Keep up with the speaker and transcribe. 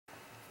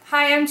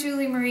Hi, I'm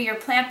Julie Marie, your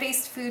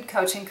plant-based food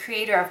coach and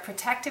creator of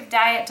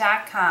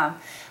ProtectiveDiet.com.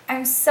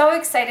 I'm so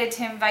excited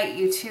to invite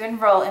you to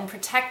enroll in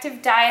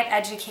Protective Diet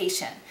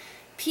Education.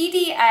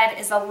 PD Ed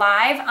is a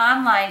live,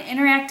 online,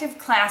 interactive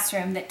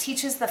classroom that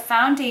teaches the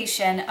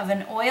foundation of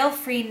an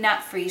oil-free,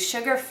 nut-free,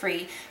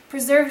 sugar-free,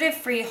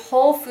 preservative-free,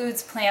 whole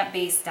foods,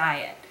 plant-based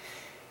diet.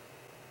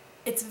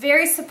 It's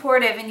very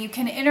supportive and you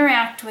can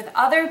interact with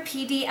other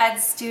PD Ed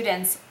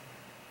students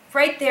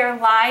right there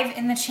live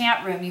in the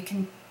chat room. You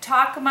can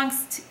talk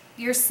amongst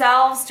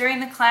yourselves during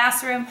the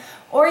classroom,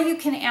 or you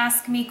can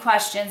ask me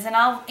questions and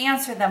I'll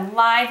answer them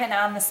live and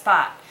on the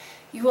spot.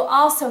 You will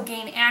also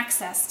gain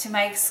access to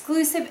my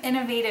exclusive,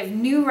 innovative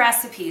new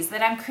recipes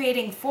that I'm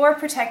creating for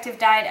Protective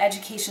Diet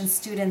Education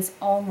students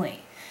only.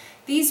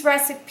 These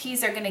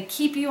recipes are going to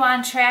keep you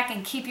on track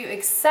and keep you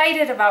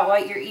excited about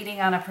what you're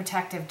eating on a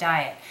protective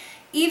diet.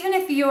 Even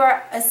if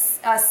you're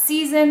a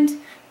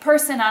seasoned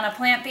person on a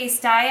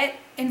plant-based diet,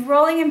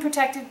 enrolling in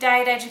Protective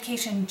Diet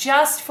Education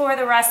just for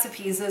the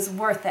recipes is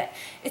worth it.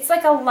 It's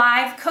like a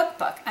live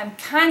cookbook. I'm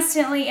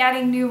constantly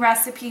adding new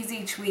recipes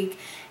each week,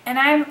 and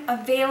I'm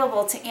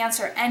available to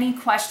answer any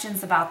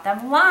questions about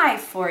them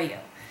live for you.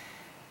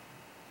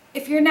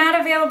 If you're not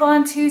available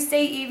on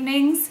Tuesday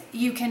evenings,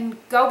 you can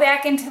go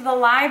back into the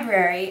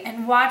library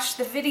and watch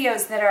the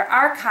videos that are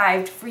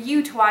archived for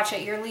you to watch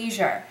at your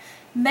leisure.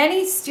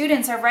 Many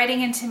students are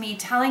writing into me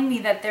telling me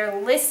that they're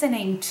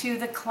listening to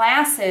the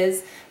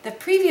classes, the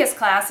previous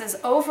classes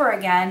over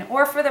again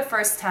or for the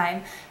first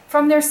time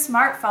from their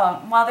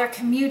smartphone while they're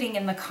commuting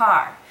in the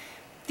car.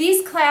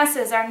 These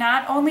classes are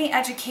not only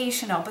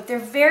educational, but they're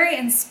very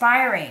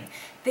inspiring.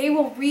 They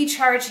will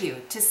recharge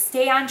you to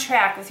stay on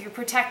track with your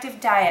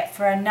protective diet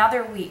for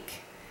another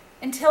week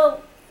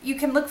until you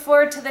can look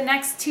forward to the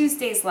next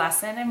Tuesday's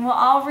lesson, and we'll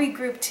all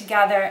regroup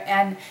together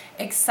and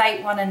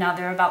excite one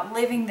another about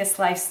living this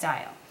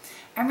lifestyle.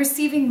 I'm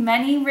receiving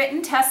many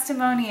written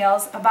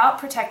testimonials about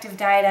Protective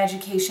Diet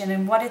Education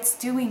and what it's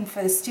doing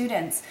for the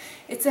students.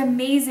 It's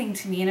amazing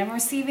to me, and I'm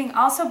receiving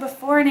also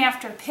before and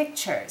after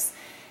pictures.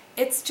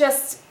 It's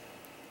just,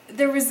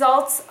 the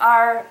results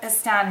are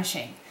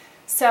astonishing.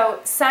 So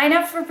sign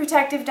up for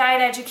Protective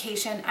Diet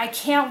Education. I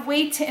can't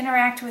wait to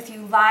interact with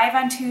you live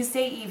on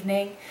Tuesday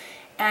evening.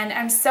 And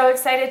I'm so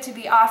excited to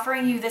be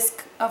offering you this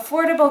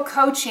affordable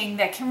coaching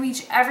that can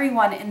reach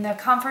everyone in the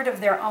comfort of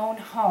their own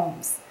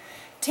homes.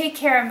 Take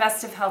care and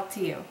best of health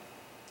to you.